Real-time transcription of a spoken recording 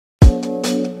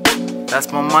That's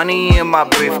more money in my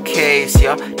briefcase,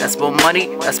 yeah. That's more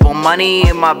money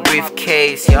in my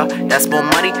briefcase, yeah. That's more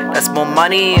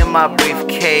money in my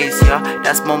briefcase, yeah.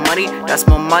 That's more money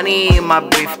in my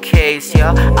briefcase,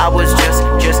 yeah. I was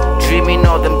just dreaming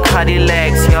of them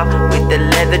Cadillacs, yeah. With the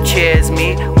leather chairs,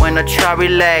 me when I try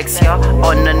relax, yeah.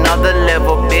 On another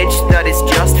level, bitch, that is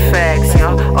just facts,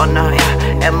 yeah. Oh no,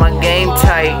 yeah, and my game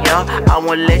tight, yeah. I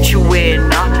won't let you in,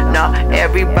 nah,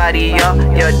 everybody,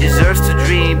 yeah, deserves to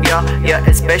dream, yeah,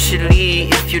 especially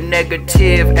if you're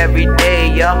negative every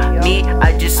day, yeah. Me,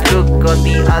 I just look on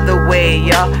the other way,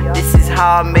 yeah. This is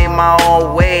how I made my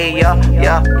own way,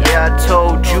 yeah, I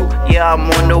told you, yeah, I'm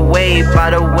on the way,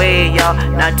 by the way, yeah.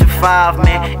 9 to 5,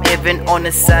 man, even on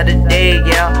a Saturday,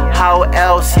 yeah. How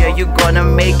else, yeah, you gonna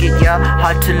make it, yeah.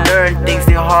 Hard to learn things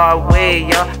the hard way,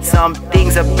 yeah. Some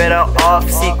things are better off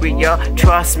secret, yeah.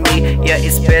 Trust me, yeah,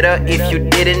 it's better if you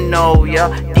didn't know, yeah.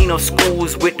 Dino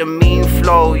schools with the mean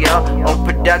flow, yeah. On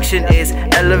production is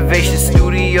Elevation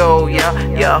Studio,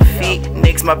 yeah.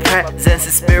 Phoenix, my presence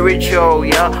is spiritual,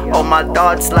 yeah. All my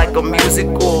thoughts like a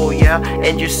musical, yeah.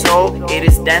 And your soul, it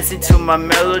is dancing to my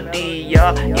melody,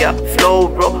 yeah. Flow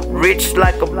rich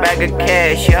like a bag of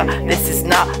cash, yeah. This is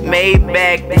not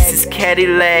Maybach, this is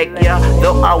Cadillac, yeah.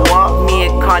 Though I want me a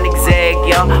Koenigsegg,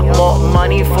 yeah. More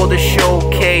money for the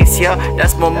showcase, yeah.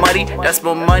 That's more money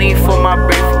for my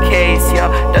briefcase, yeah.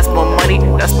 That's more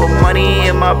money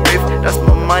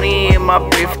in my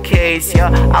briefcase, yeah.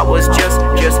 I was just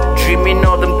dreaming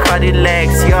of them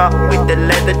Cadillacs, yeah. With the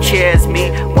leather chairs,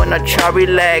 me when I try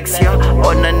relax, yeah.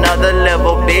 On another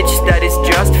level, bitch, that is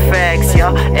just facts,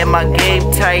 yeah. And my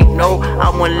game tight, no, I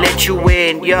won't let you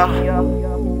in, yeah.